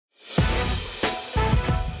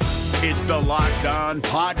It's the Locked On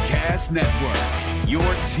Podcast Network, your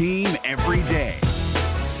team every day.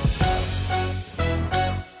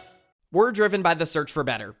 We're driven by the search for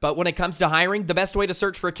better, but when it comes to hiring, the best way to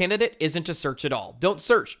search for a candidate isn't to search at all. Don't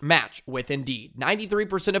search, match with Indeed.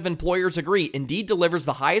 93% of employers agree Indeed delivers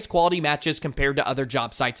the highest quality matches compared to other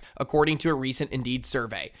job sites, according to a recent Indeed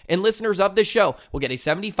survey. And listeners of this show will get a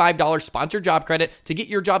 $75 sponsored job credit to get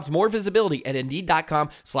your jobs more visibility at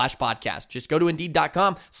Indeed.com/podcast. Just go to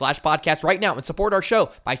Indeed.com/podcast right now and support our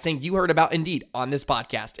show by saying you heard about Indeed on this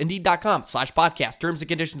podcast. Indeed.com/podcast. Terms and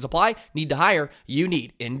conditions apply. Need to hire? You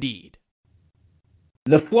need Indeed.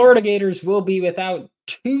 The Florida Gators will be without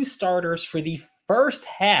two starters for the first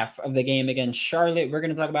half of the game against Charlotte. We're going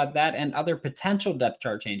to talk about that and other potential depth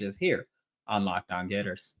chart changes here on Locked On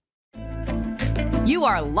Gators. You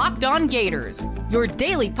are Locked On Gators, your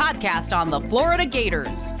daily podcast on the Florida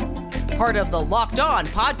Gators. Part of the Locked On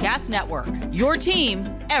Podcast Network, your team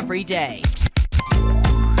every day.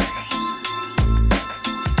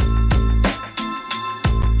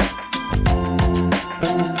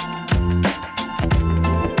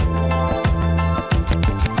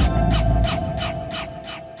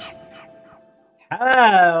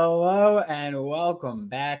 Hello and welcome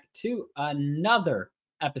back to another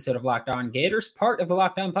episode of Locked On Gators, part of the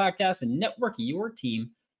Locked On Podcast and Network, your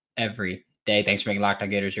team every day. Thanks for making Locked On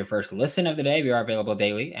Gators your first listen of the day. We are available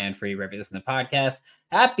daily and free wherever you listen to podcasts.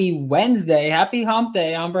 Happy Wednesday. Happy hump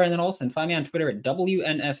day. I'm Brandon Olson. Find me on Twitter at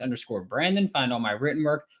WNS_Brandon. Find all my written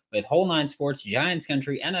work with Whole Nine Sports, Giants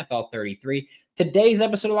Country, NFL 33. Today's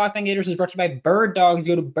episode of Locked On Gators is brought to you by Bird Dogs.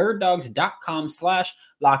 Go to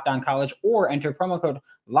birddogs.com/LockedOnCollege or enter promo code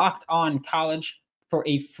LockedOnCollege for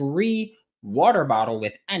a free water bottle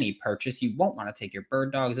with any purchase. You won't want to take your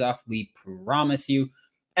Bird Dogs off. We promise you.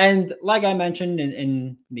 And like I mentioned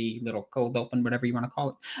in the little cold open, whatever you want to call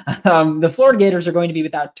it, the Florida Gators are going to be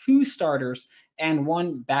without two starters and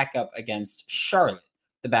one backup against Charlotte.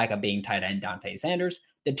 The backup being tight end Dante Sanders.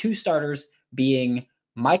 The two starters being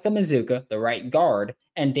Micah Mazuka, the right guard,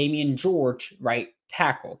 and Damian George, right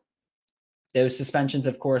tackle. Those suspensions,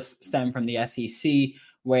 of course, stem from the SEC,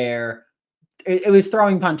 where it was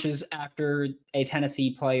throwing punches after a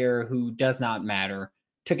Tennessee player who does not matter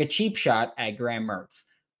took a cheap shot at Graham Mertz.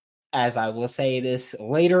 As I will say this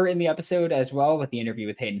later in the episode as well with the interview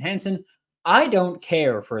with Hayden Hansen, I don't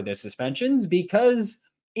care for the suspensions because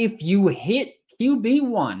if you hit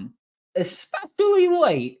QB1, especially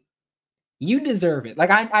late, you deserve it. Like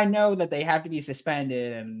I know that they have to be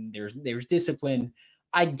suspended and there's discipline.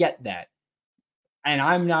 I get that. And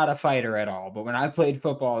I'm not a fighter at all. But when I played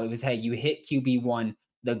football, it was, hey, you hit QB1,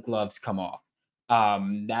 the gloves come off.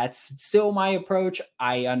 That's still my approach.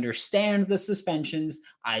 I understand the suspensions.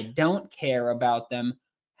 I don't care about them.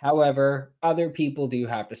 However, other people do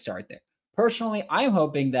have to start there. Personally, I'm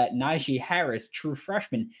hoping that Najee Harris, true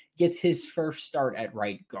freshman, gets his first start at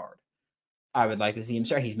right guard. I would like to see him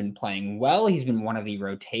start. He's been playing well. He's been one of the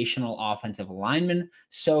rotational offensive linemen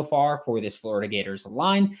so far for this Florida Gators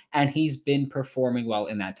line, and he's been performing well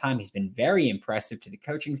in that time. He's been very impressive to the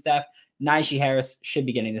coaching staff. Najee Harris should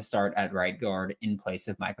be getting the start at right guard in place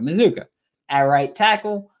of Micah Mazuka. At right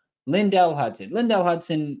tackle, Lindell Hudson. Lindell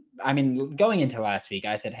Hudson, going into last week,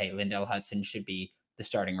 I said, hey, Lindell Hudson should be the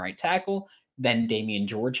starting right tackle. Then Damian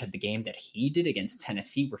George had the game that he did against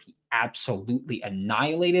Tennessee where he absolutely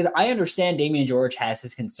annihilated. I understand Damian George has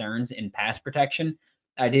his concerns in pass protection.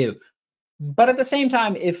 I do. But at the same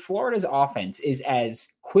time, if Florida's offense is as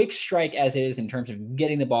quick strike as it is in terms of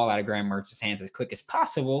getting the ball out of Graham Mertz's hands as quick as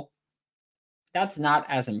possible, that's not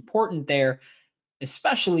as important there,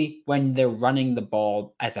 especially when they're running the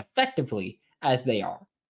ball as effectively as they are.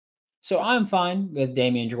 So I'm fine with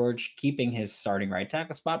Damian George keeping his starting right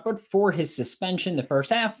tackle spot, but for his suspension the first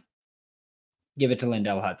half, give it to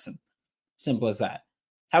Lindell Hudson. Simple as that.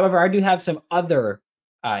 However, I do have some other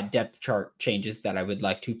depth chart changes that I would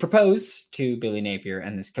like to propose to Billy Napier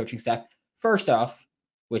and this coaching staff. First off,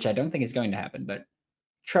 which I don't think is going to happen, but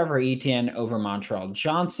Trevor Etienne over Montreal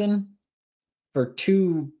Johnson for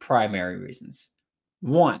two primary reasons.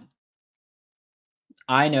 One,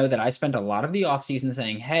 I know that I spent a lot of the offseason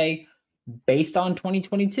saying, hey, based on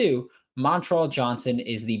 2022, Montreal Johnson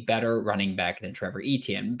is the better running back than Trevor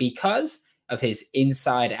Etienne because of his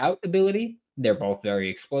inside-out ability. They're both very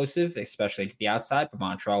explosive, especially to the outside, but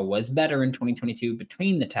Montreal was better in 2022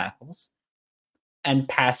 between the tackles, and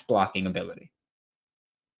pass blocking ability.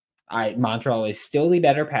 Montreal is still the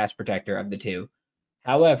better pass protector of the two.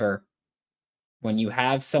 However, when you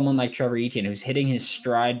have someone like Trevor Etienne who's hitting his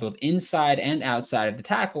stride both inside and outside of the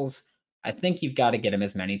tackles, I think you've got to get him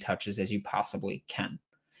as many touches as you possibly can.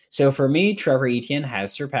 So for me, Trevor Etienne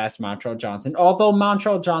has surpassed Montrell Johnson, although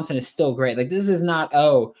Montrell Johnson is still great. Like, this is not,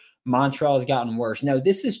 oh, Montrell has gotten worse. No,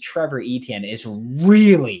 this is Trevor Etienne is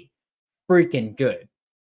really freaking good.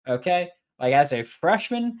 Okay? Like, as a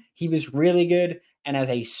freshman, he was really good. And as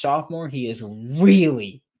a sophomore, he is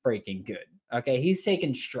really freaking good. Okay? He's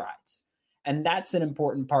taken strides. And that's an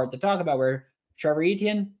important part to talk about, where Trevor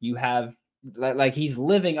Etienne, you have, like, he's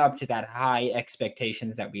living up to that high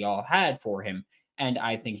expectations that we all had for him. And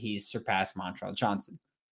I think he's surpassed Montrell Johnson.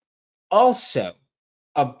 Also,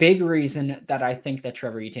 a big reason that I think that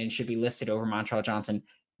Trevor Etienne should be listed over Montrell Johnson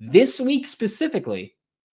this week specifically,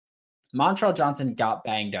 Montrell Johnson got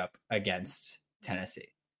banged up against Tennessee.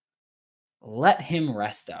 Let him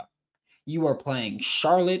rest up. You are playing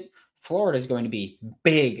Charlotte. Florida is going to be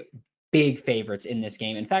big favorites in this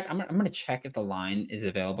game. In fact, I'm going to check if the line is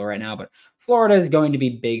available right now, but Florida is going to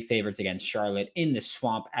be big favorites against Charlotte in the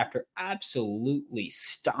Swamp after absolutely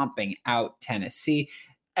stomping out Tennessee.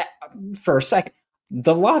 For a second,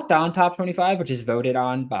 the Locked On Top 25, which is voted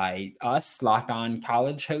on by us, Locked On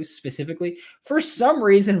College hosts specifically, for some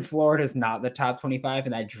reason, Florida is not the top 25,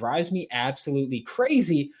 and that drives me absolutely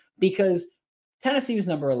crazy because Tennessee was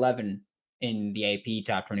number 11 in the AP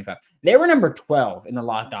Top 25. They were number 12 in the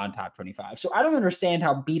Locked On Top 25. So I don't understand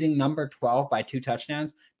how beating number 12 by 2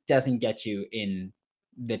 touchdowns doesn't get you in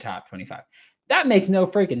the top 25. That makes no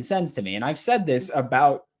freaking sense to me. And I've said this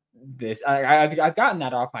about this. I've gotten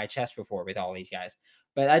that off my chest before with all these guys,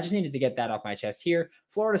 but I just needed to get that off my chest here.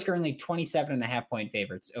 Florida's currently 27.5 point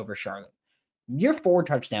favorites over Charlotte. You're 4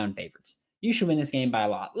 touchdown favorites. You should win this game by a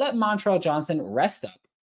lot. Let Montrell Johnson rest up.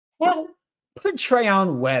 Well, put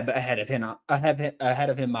Trayon Webb ahead of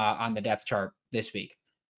him on the depth chart this week.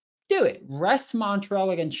 Do it. Rest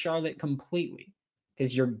Montrell against Charlotte completely,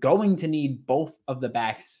 because you're going to need both of the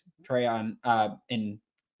backs, Trayon in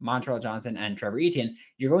Montrell Johnson and Trevor Etienne.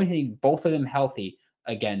 You're going to need both of them healthy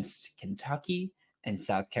against Kentucky and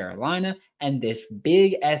South Carolina and this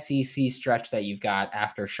big SEC stretch that you've got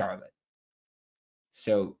after Charlotte.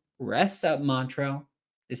 So rest up, Montrell.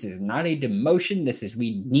 This is not a demotion. This is,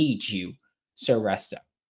 we need you. So rest up.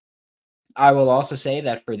 I will also say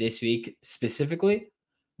that for this week specifically,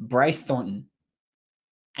 Bryce Thornton,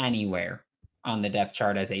 anywhere on the depth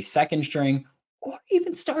chart as a second string, or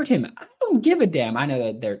even start him. I don't give a damn. I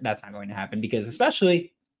know that that's not going to happen, because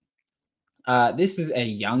especially this is a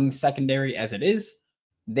young secondary as it is.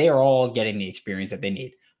 They are all getting the experience that they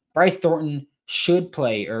need. Bryce Thornton should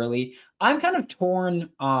play early. I'm kind of torn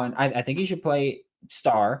on, I think he should play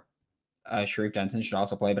star. Sharif Denson should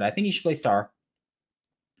also play, but I think he should play star.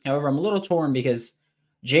 However, I'm a little torn because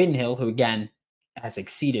Jaden Hill, who again has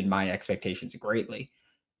exceeded my expectations greatly,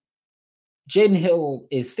 Jaden Hill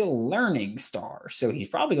is still learning star, so he's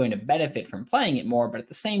probably going to benefit from playing it more, but at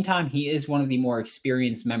the same time, he is one of the more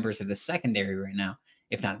experienced members of the secondary right now,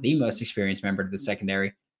 if not the most experienced member of the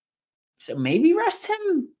secondary. So maybe rest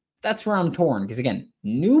him. That's where I'm torn, because again,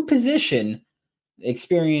 new position,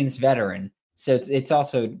 experienced veteran. So it's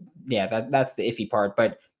also, yeah, that's the iffy part.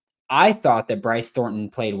 But I thought that Bryce Thornton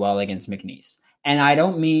played well against McNeese. And I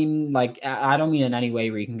don't mean in any way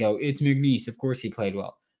where you can go, it's McNeese, of course he played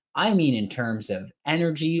well. I mean in terms of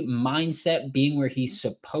energy, mindset, being where he's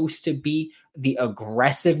supposed to be, the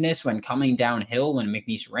aggressiveness when coming downhill when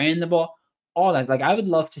McNeese ran the ball, all that. Like, I would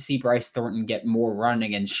love to see Bryce Thornton get more run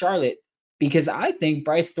against Charlotte, because I think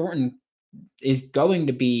Bryce Thornton is going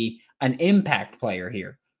to be an impact player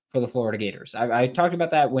here for the Florida Gators. I talked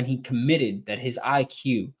about that when he committed, that his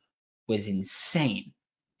IQ was insane.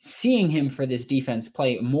 Seeing him for this defense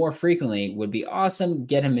play more frequently would be awesome.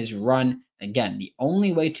 Get him his run. Again, the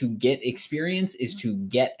only way to get experience is to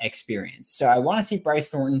get experience. So I want to see Bryce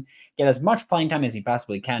Thornton get as much playing time as he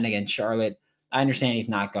possibly can against Charlotte. I understand he's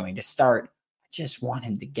not going to start. I just want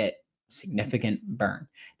him to get significant burn.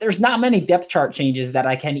 There's not many depth chart changes that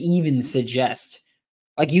I can even suggest.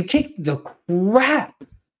 Like, you kicked the crap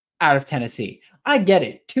out of Tennessee. I get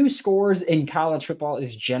it. 2 scores in college football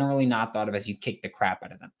is generally not thought of as you kick the crap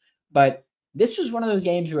out of them. But this was one of those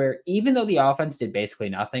games where, even though the offense did basically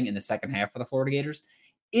nothing in the second half for the Florida Gators,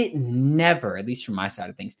 it never, at least from my side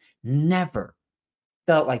of things, never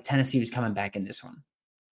felt like Tennessee was coming back in this one.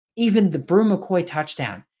 Even the Brew McCoy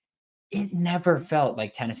touchdown, it never felt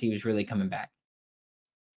like Tennessee was really coming back.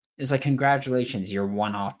 It's like, congratulations, your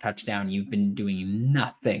one-off touchdown. You've been doing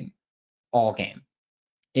nothing all game.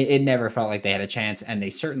 It never felt like they had a chance, and they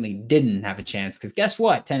certainly didn't have a chance, because guess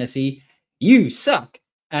what, Tennessee? You suck.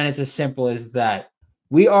 And it's as simple as that.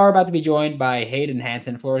 We are about to be joined by Hayden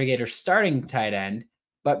Hanson, Florida Gators starting tight end.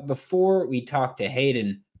 But before we talk to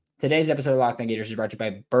Hayden, Today's episode of Locked On Gators is brought to you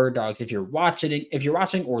by Bird Dogs. If you're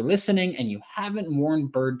watching or listening and you haven't worn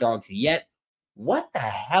Bird Dogs yet, what the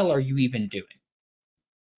hell are you even doing?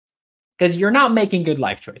 Because you're not making good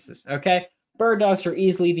life choices, okay? Bird Dogs are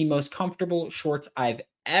easily the most comfortable shorts I've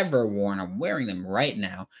ever worn. I'm wearing them right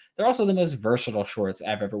now. They're also the most versatile shorts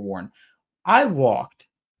I've ever worn. I walked.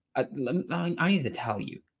 I need to tell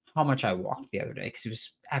you how much I walked the other day because it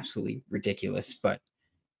was absolutely ridiculous, but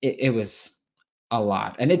it was a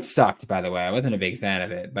lot. And it sucked, by the way. I wasn't a big fan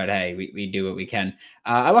of it, but hey, we do what we can.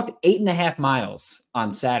 I walked 8.5 miles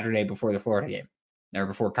on Saturday before the Florida game, or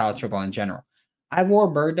before college football in general. I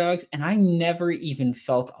wore Bird Dogs, and I never even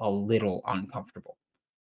felt a little uncomfortable.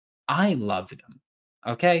 I love them.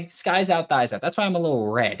 Okay? Skies out, thighs out. That's why I'm a little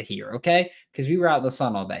red here, okay? Because we were out in the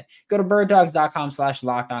sun all day. Go to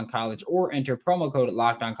birddogs.com/lockedoncollege or enter promo code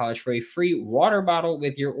lockedoncollege for a free water bottle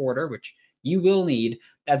with your order, which you will need.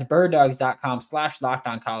 That's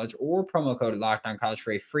birddogs.com/lockedoncollege or promo code lockedoncollege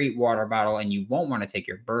for a free water bottle, and you won't want to take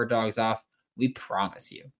your Bird Dogs off. We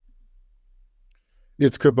promise you.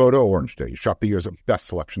 It's Kubota Orange Day. Shop the year's best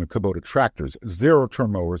selection of Kubota tractors,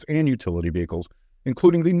 zero-turn mowers, and utility vehicles,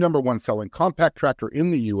 including the #1 selling compact tractor in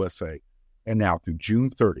the USA. And now through June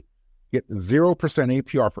 30, get 0%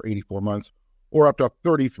 APR for 84 months or up to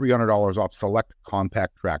 $3,300 off select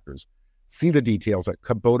compact tractors. See the details at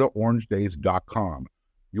KubotaOrangeDays.com.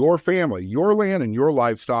 Your family, your land, and your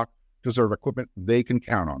livestock deserve equipment they can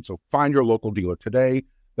count on. So find your local dealer today.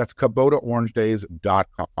 That's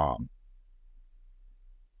KubotaOrangeDays.com.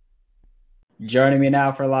 Joining me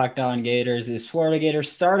now for Locked On Gators is Florida Gators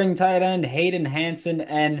starting tight end Hayden Hansen.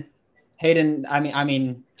 And Hayden, I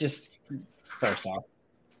mean, just first off,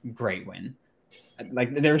 great win.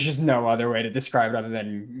 Like, there's just no other way to describe it other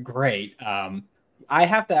than great. I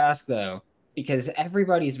have to ask though, because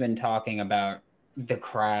everybody's been talking about the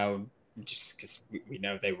crowd, just because we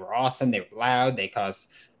know they were awesome, they were loud, they caused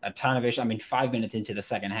a ton of issues. I mean, 5 minutes into the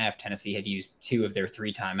second half, Tennessee had used 2 of their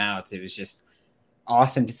 3 timeouts. It was just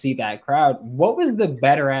awesome to see that crowd. What was the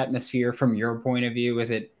better atmosphere from your point of view?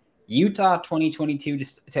 Was it Utah 2022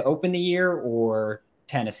 to open the year, or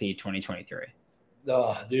Tennessee 2023?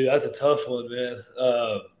 Oh, dude, that's a tough one, man.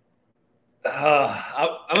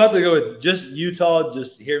 I'm about to go with just Utah.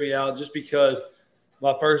 Just hear me out. Just because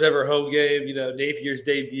my first ever home game, Napier's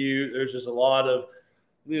debut. There's just a lot of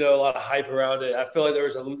hype around it. I feel like there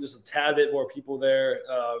was just a tad bit more people there.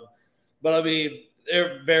 But I mean,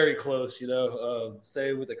 they're very close,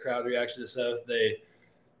 same with the crowd reaction and stuff.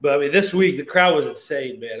 But I mean, this week the crowd was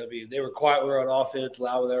insane, man. I mean, they were quiet when they were on offense,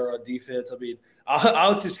 loud when they were on defense. I mean,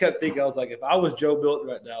 I just kept thinking, I was like, if I was Joe Milton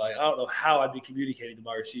right now, like, I don't know how I'd be communicating to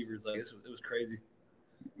my receivers. Like, it was crazy.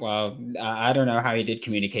 Well, I don't know how he did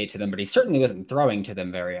communicate to them, but he certainly wasn't throwing to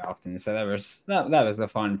them very often. So that was the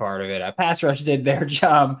fun part of it. Pass rush did their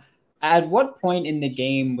job. At what point in the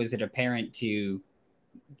game was it apparent to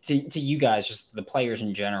you guys, just the players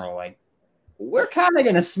in general, like, we're kind of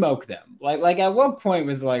gonna smoke them? Like at what point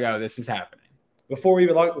was it like, oh, this is happening? Before we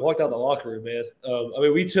even walked out the locker room, man. I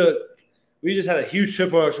mean, we just had a huge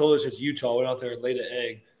chip on our shoulders since Utah went out there and laid an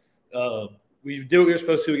egg. We did what we were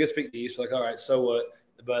supposed to against McNeese. We're like, all right, so what?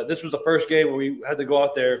 But this was the first game where we had to go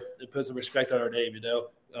out there and put some respect on our name,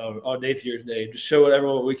 on Napier's name, just show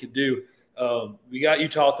everyone what we could do. We got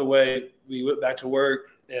Utah out the way. We went back to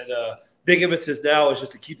work, and big emphasis now is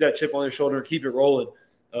just to keep that chip on their shoulder and keep it rolling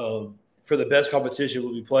for the best competition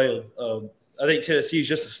we'll be playing. I think Tennessee is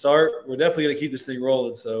just a start. We're definitely going to keep this thing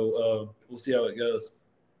rolling, so we'll see how it goes.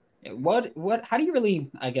 How do you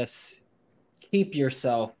really, I guess, keep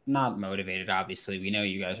yourself not motivated? Obviously, we know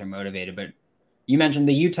you guys are motivated, but you mentioned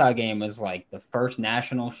the Utah game was like the first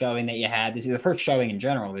national showing that you had. This is the first showing in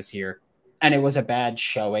general this year, and it was a bad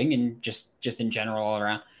showing, and just in general all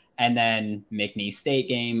around. And then McNeese State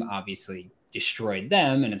game obviously destroyed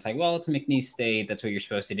them, and it's like, well, it's McNeese State. That's what you're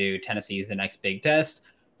supposed to do. Tennessee is the next big test.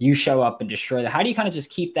 You show up and destroy that. How do you kind of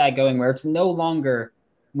just keep that going where it's no longer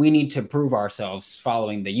we need to prove ourselves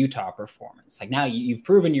following the Utah performance? Like, now you've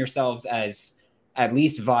proven yourselves as at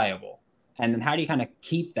least viable. And then how do you kind of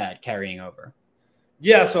keep that carrying over?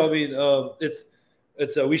 Yeah, so I mean, it's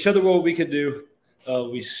we showed the world what we can do.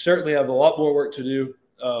 We certainly have a lot more work to do.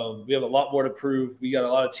 We have a lot more to prove. We got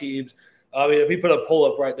a lot of teams. I mean, if we put a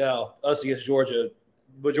poll up right now, us against Georgia,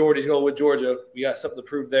 majority's going with Georgia. We got something to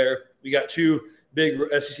prove there. We got 2 big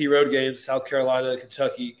SEC road games, South Carolina and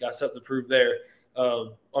Kentucky. Got something to prove there. I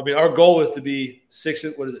mean, our goal is to be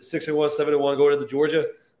 6-1, 7-1 going into Georgia.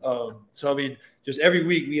 So I mean, just every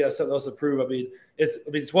week we have something else to prove. I mean,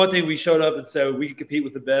 it's one thing we showed up and said we can compete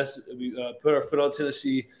with the best. We put our foot on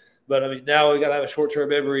Tennessee, but I mean, now we got to have a short-term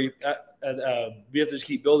memory, and we have to just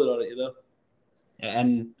keep building on it.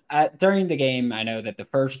 And during the game, I know that the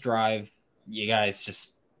first drive, you guys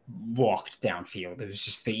just walked downfield. It was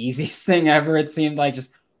just the easiest thing ever. It seemed like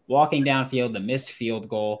just walking downfield, the missed field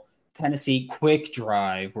goal. Tennessee quick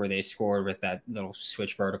drive where they scored with that little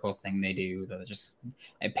switch verticals thing they do, just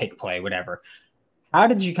a pick play, whatever. How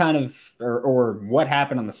did you kind of, or what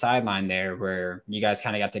happened on the sideline there where you guys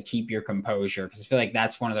kind of got to keep your composure? Because I feel like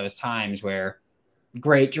that's one of those times where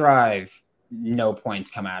great drive, no points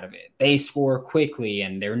come out of it. They score quickly,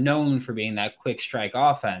 and they're known for being that quick strike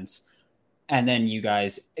offense. And then you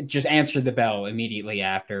guys just answered the bell immediately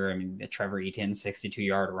after. I mean, the Trevor Etienne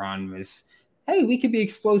 62-yard run was, hey, we could be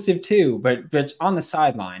explosive too. But on the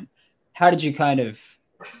sideline, how did you kind of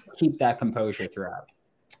keep that composure throughout?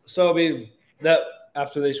 So, I mean, that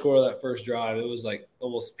after they scored that first drive, it was like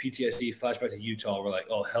almost PTSD flashback to Utah. We're like,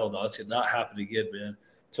 oh, hell no, this could not happen again, man.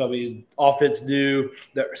 So, I mean, offense knew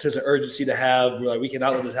that sense of urgency to have. We're like, we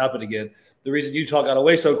cannot let this happen again. The reason Utah got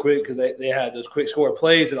away so quick because they had those quick scoring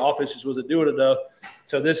plays and offense just wasn't doing enough.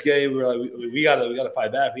 So this game, we're like, we gotta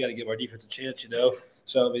fight back. We got to give our defense a chance,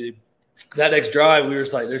 So, I mean, that next drive, we were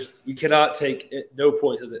just like, we cannot take it, no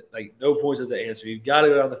points as the answer. You've got to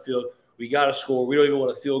go down the field. We got to score. We don't even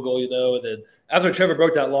want a field goal, And then after Trevor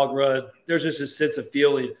broke that long run, there's just this sense of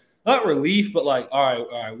feeling, not relief, but like, all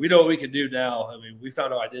right, we know what we can do now. I mean, we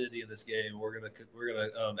found our identity in this game. We're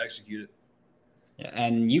gonna execute it. Yeah,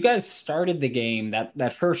 and you guys started the game.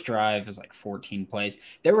 That first drive was like 14 plays.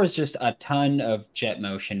 There was just a ton of jet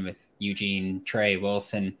motion with Eugene, Trey,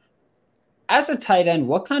 Wilson. As a tight end,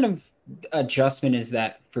 what kind of adjustment is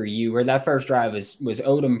that for you? Where that first drive was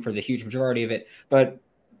Odom for the huge majority of it, but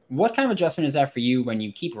what kind of adjustment is that for you when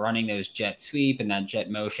you keep running those jet sweep and that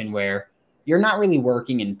jet motion where you're not really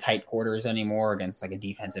working in tight quarters anymore against like a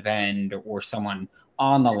defensive end or someone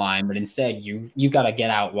on the line, but instead you've got to get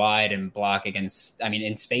out wide and block in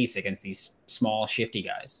space against these small, shifty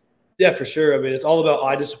guys? Yeah, for sure. I mean, it's all about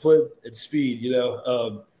eye discipline and speed,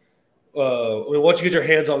 once you get your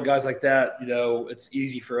hands on guys like that, it's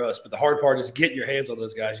easy for us. But the hard part is getting your hands on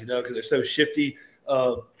those guys, because they're so shifty.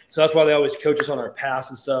 So that's why they always coach us on our pass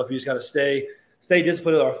and stuff. We just got to stay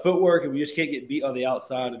disciplined with our footwork, and we just can't get beat on the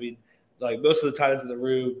outside. I mean, like most of the tight ends in the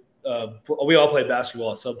room, we all play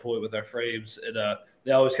basketball at some point with our frames, and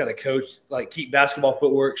they always kind of coach, like, keep basketball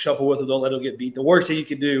footwork, shuffle with them, don't let them get beat. The worst thing you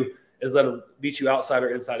can do is let them beat you outside or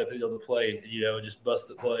inside depending on the play, and just bust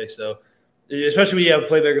the play. So especially when you have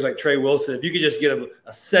playmakers like Trey Wilson, if you could just get them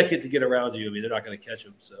a second to get around you, I mean, they're not going to catch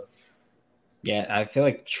them. So. Yeah, I feel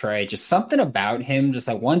like Trey, just something about him, just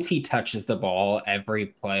like once he touches the ball every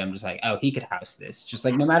play, I'm just like, oh, he could house this. Just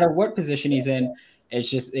like no matter what position he's in, it's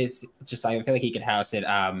just I feel like he could house it.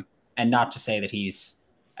 And not to say that he's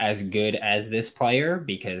as good as this player,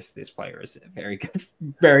 because this player is a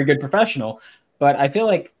very good professional. But I feel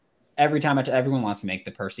like every time everyone wants to make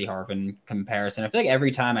the Percy Harvin comparison. I feel like every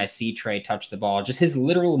time I see Trey touch the ball, just his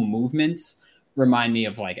literal movements remind me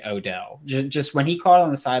of like Odell. Just when he caught on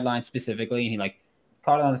the sideline specifically, and he like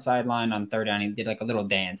caught it on the sideline on third down, he did like a little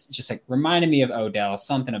dance. It's just like reminded me of Odell,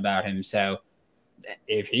 something about him. So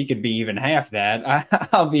if he could be even half that,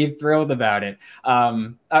 I'll be thrilled about it.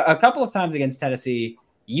 A couple of times against Tennessee,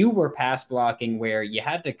 you were pass blocking where you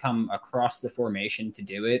had to come across the formation to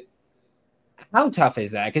do it. How tough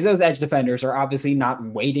is that? Because those edge defenders are obviously not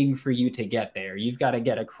waiting for you to get there. You've got to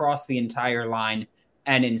get across the entire line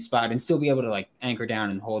and in spot and still be able to like anchor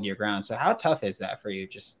down and hold your ground. So how tough is that for you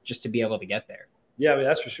just to be able to get there? Yeah, I mean,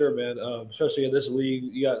 that's for sure, man. Especially in this league,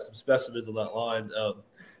 you got some specimens on that line.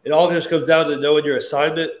 It all just comes down to knowing your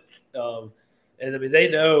assignment. And I mean, they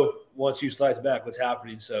know once you slice back what's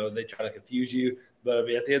happening, so they try to confuse you. But I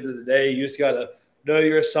mean, at the end of the day, you just got to know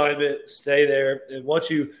your assignment, stay there. And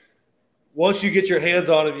once you get your hands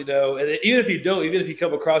on him, and even if you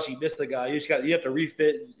come across, you miss the guy, you have to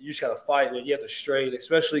refit. You just got to fight, and you have to strain,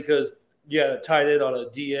 especially because you got to tight end on a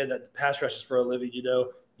DN that pass rushes for a living.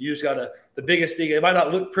 You just got to. The biggest thing, it might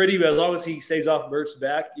not look pretty, but as long as he stays off Mert's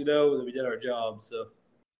back, then we did our job. So.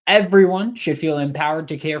 Everyone should feel empowered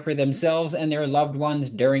to care for themselves and their loved ones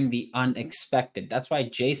during the unexpected. That's why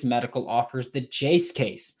Jace Medical offers the Jace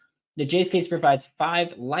Case. The Jace Case provides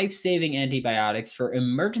 5 life-saving antibiotics for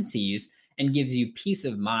emergency use and gives you peace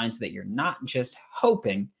of mind so that you're not just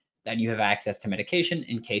hoping that you have access to medication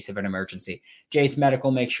in case of an emergency. Jace Medical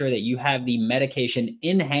makes sure that you have the medication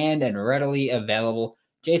in hand and readily available.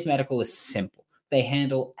 Jace Medical is simple. They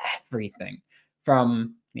handle everything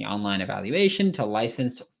from the online evaluation to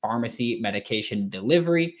licensed pharmacy medication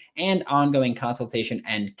delivery and ongoing consultation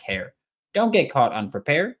and care. Don't get caught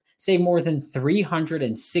unprepared. Save more than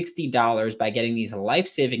 $360 by getting these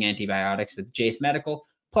life-saving antibiotics with Jace Medical.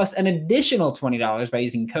 plus an additional $20 by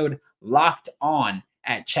using code Locked On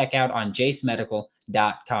at checkout on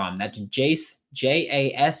JaceMedical.com. That's Jace,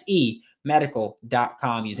 Jase,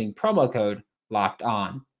 medical.com using promo code Locked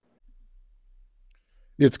On.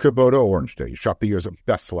 It's Kubota Orange Day. Shop the year's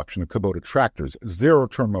best selection of Kubota tractors,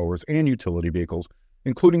 zero-turn mowers, and utility vehicles,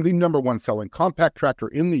 including the #1 selling compact tractor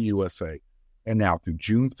in the USA. And now through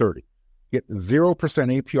June 30, get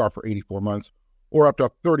 0% APR for 84 months or up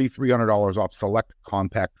to $3,300 off select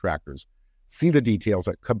compact tractors. See the details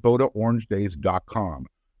at KubotaOrangeDays.com.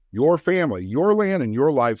 Your family, your land, and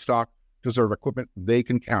your livestock deserve equipment they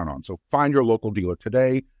can count on. So find your local dealer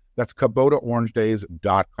today. That's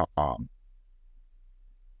KubotaOrangeDays.com.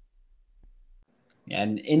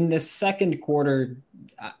 And in the second quarter,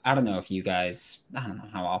 I don't know if you guys, I don't know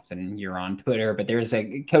how often you're on Twitter, but there's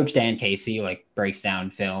a Coach Dan Casey breaks down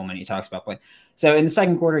film and he talks about play. So in the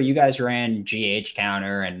second quarter, you guys ran GH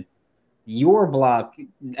counter and your block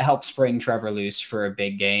helped spring Trevor loose for a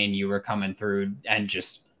big gain. You were coming through and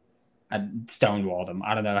just stonewalled him.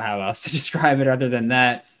 I don't know how else to describe it other than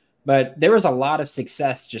that. But there was a lot of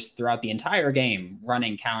success just throughout the entire game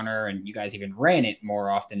running counter, and you guys even ran it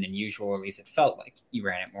more often than usual, or at least it felt like you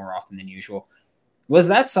ran it more often than usual. Was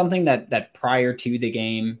that something that prior to the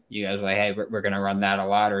game, you guys were like, hey, we're going to run that a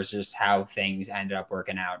lot, or is it just how things ended up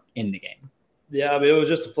working out in the game? Yeah, I mean, it was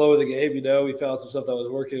just the flow of the game. We found some stuff that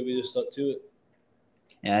was working. We just stuck to it.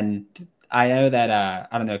 And I know that,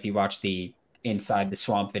 I don't know if you watched the Inside the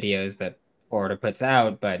Swamp videos that Florida puts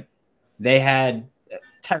out, but they had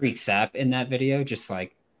Tyreek Sapp in that video, just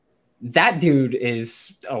that dude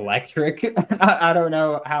is electric. I don't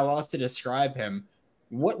know how else to describe him.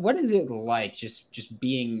 What is it like just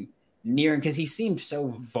being near him? Because he seemed so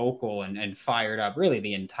vocal and fired up really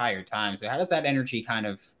the entire time. So how did that energy kind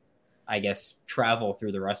of, I guess, travel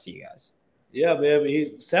through the rest of you guys? Yeah, man. I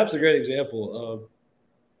mean, Sapp's a great example.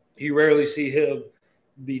 You rarely see him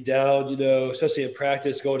be down, especially in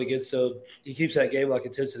practice going against him. He keeps that game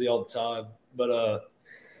intensity all the time. But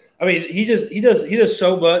I mean, he does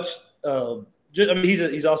so much.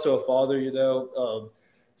 He's also a father,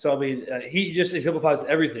 So I mean, he just exemplifies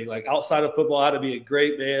everything. Outside of football, how to be a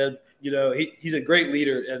great man. He's a great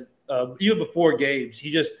leader, and even before games,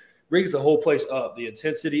 he just brings the whole place up, the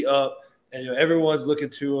intensity up, and everyone's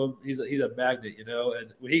looking to him. He's a magnet,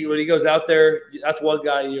 And when he goes out there, that's one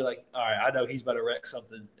guy you're like, all right, I know he's about to wreck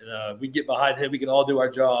something, and we get behind him, we can all do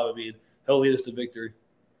our job. I mean, he'll lead us to victory.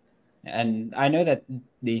 And I know that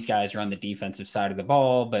these guys are on the defensive side of the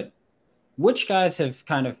ball, but which guys have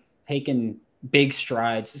kind of taken big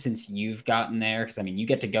strides since you've gotten there? Because, I mean, you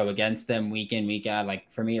get to go against them week in, week out.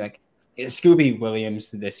 For me, Scooby Williams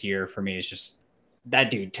this year for me is just that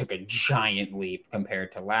dude took a giant leap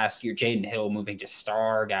compared to last year. Jaden Hill moving to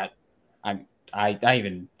star I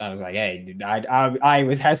was like, hey, dude, I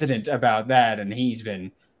was hesitant about that, and he's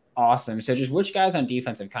been awesome. So just which guys on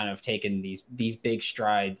defense have kind of taken these big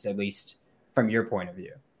strides, at least from your point of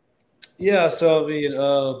view? Yeah, so I mean,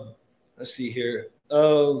 let's see here.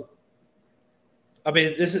 I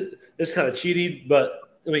mean, this is kind of cheating,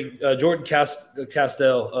 but I mean, Jordan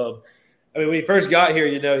Castell. I mean, when he first got here,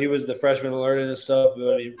 he was the freshman learning and stuff.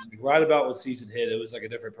 But I mean, right about when season hit, it was like a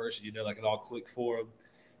different person. It all clicked for him.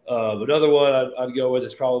 Another one I'd go with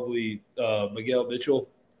is probably Miguel Mitchell.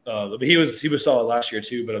 I mean, he was solid last year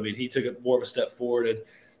too, but I mean, he took more of a step forward, and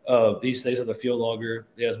he stays on the field longer.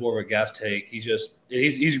 He has more of a gas tank. He's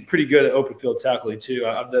pretty good at open field tackling too.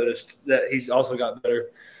 I've noticed that he's also got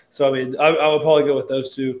better. So I mean, I would probably go with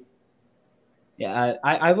those two. Yeah,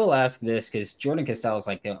 I will ask this because Jordan Castell is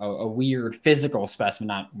a weird physical specimen.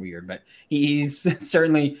 Not weird, but he's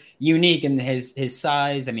certainly unique in his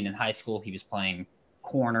size. I mean, in high school, he was playing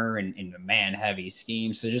corner in a man-heavy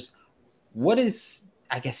scheme. So just what is,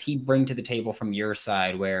 I guess, he bring to the table from your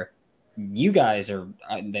side where you guys are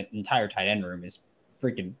the entire tight end room is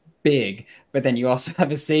freaking big, but then you also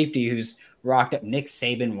have a safety who's rocked up. Nick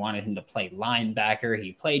Saban wanted him to play linebacker.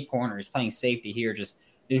 He played corner. He's playing safety here. Just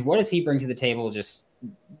what does he bring to the table, just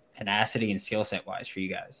tenacity and skill set wise for you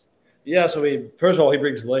guys? Yeah, so I mean, first of all, he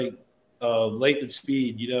brings length and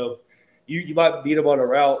speed. You might beat him on a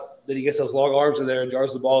route, then he gets those long arms in there and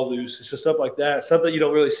jars the ball loose. It's just stuff like that, something you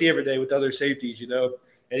don't really see every day with other safeties.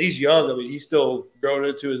 And he's young. I mean, he's still growing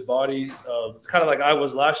into his body, kind of like I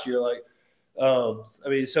was last year. I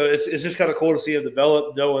mean, so it's just kind of cool to see him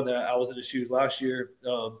develop, knowing that I was in his shoes last year.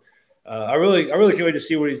 I really can't wait to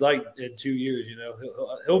see what he's like in 2 years.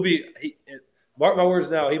 He'll be. Mark my words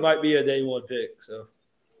now, he might be a day one pick. So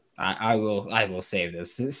I will save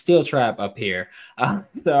this steel trap up here.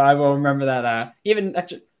 So I will remember that. Even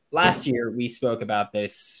actually, last year we spoke about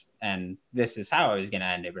this and this is how I was going to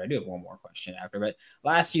end it, but I do have one more question after. But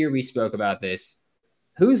last year we spoke about this.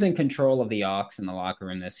 Who's in control of the aux in the locker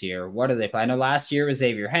room this year? What do they play? I know last year was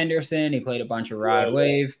Xavier Henderson. He played a bunch of Rod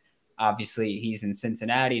Wave. Obviously, he's in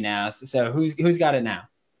Cincinnati now. So who's got it now?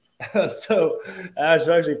 So it's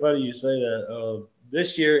actually funny you say that.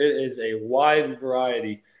 This year it is a wide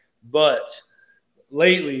variety, but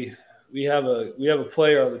lately we have a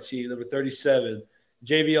player on the team, number 37,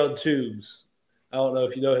 Javion Toombs. I don't know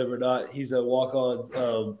if you know him or not. He's a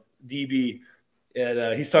walk-on DB,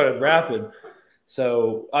 and he started rapping.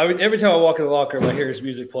 So every time I walk in the locker room, I hear his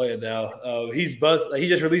music playing now. He's buzzed. He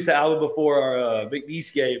just released the album before our Big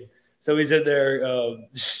East game. So he's in there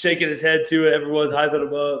shaking his head to it. Everyone's hyping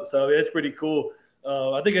him up. So it's pretty cool.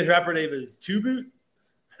 I think his rapper name is Two Boot.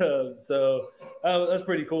 So that's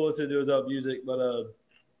pretty cool listening to his own music. But,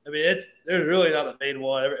 I mean, there's really not a main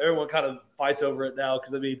one. Everyone kind of fights over it now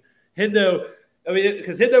because, I mean,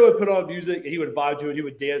 because Hendo would put on music and he would vibe to it, he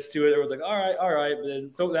would dance to it. Everyone's like, all right. But then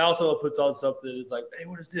now someone puts on something. It's like, hey,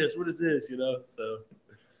 what is this? What is this? You know? So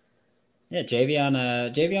yeah,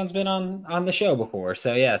 Javion's been on the show before.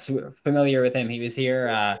 So yeah, so familiar with him. He was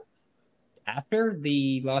here after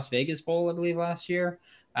the Las Vegas Bowl, I believe, last year.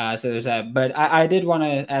 So there's that. But I did want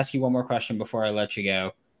to ask you one more question before I let you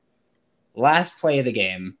go. Last play of the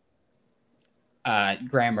game,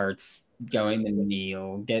 Graham Mertz going to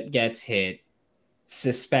kneel, gets hit.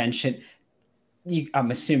 Suspension.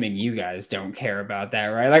 I'm assuming you guys don't care about that,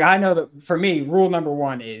 right? Like, I know that for me, rule number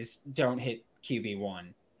one is don't hit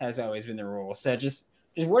QB1. Has always been the rule. So just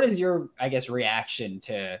what is your, I guess, reaction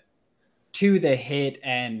to the hit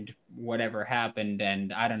and whatever happened?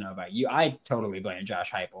 And I don't know about you. I totally blame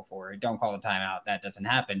Josh Heupel for it. Don't call a timeout. That doesn't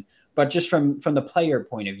happen. But just from the player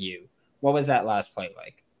point of view, what was that last play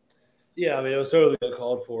like? Yeah, I mean, it was totally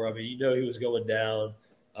uncalled for. I mean, you know, he was going down.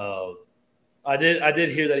 I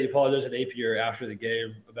did hear that he apologized to Napier after the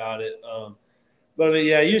game about it. But I mean,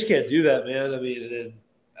 yeah, you just can't do that, man. I mean, and then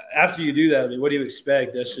after you do that, I mean, what do you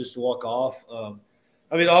expect? That's just to walk off.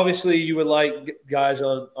 I mean, obviously, you would like guys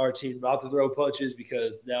on our team not to throw punches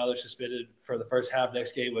because now they're suspended for the first half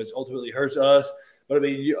next game, which ultimately hurts us. But I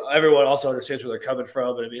mean, everyone also understands where they're coming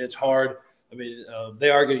from. But I mean, it's hard. I mean,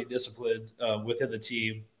 they are getting disciplined within the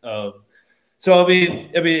team. So I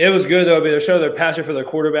mean, it was good though. I mean, they're showing their passion for their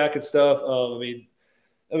quarterback and stuff. I mean,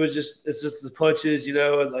 it's just the punches, you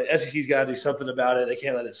know. And like SEC's got to do something about it. They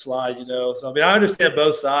can't let it slide, you know. So I mean, I understand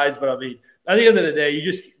both sides, but I mean, at the end of the day, you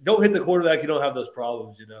just don't hit the quarterback. You don't have those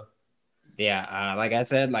problems, you know. Yeah, like I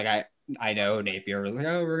said, like I know Napier was like,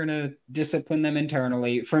 oh, we're gonna discipline them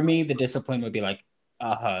internally. For me, the discipline would be like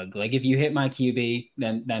a hug. Like if you hit my QB,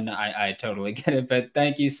 then I totally get it. But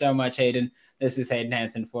thank you so much, Hayden. This is Hayden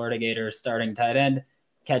Hansen, Florida Gators starting tight end.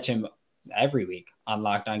 Catch him every week on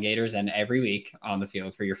Locked On Gators and every week on the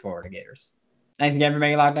field for your Florida Gators. Thanks again for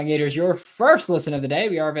making Locked On Gators your first listen of the day.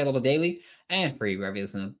 We are available daily and free wherever you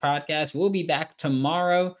listen to the podcast. We'll be back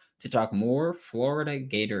tomorrow to talk more Florida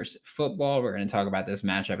Gators football. We're going to talk about this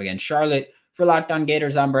matchup against Charlotte. For Locked On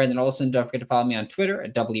Gators, I'm Brandon Olson. Don't forget to follow me on Twitter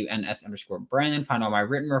at WNS_Brandon. Find all my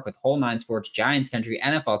written work with Whole Nine Sports, Giants Country,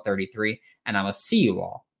 NFL 33, and I will see you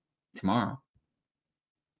all tomorrow.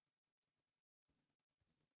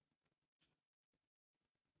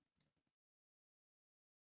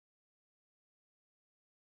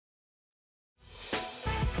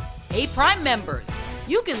 Hey, Prime members,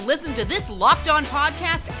 you can listen to this Locked On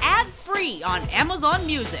podcast ad-free on Amazon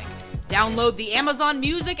Music. Download the Amazon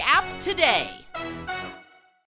Music app today.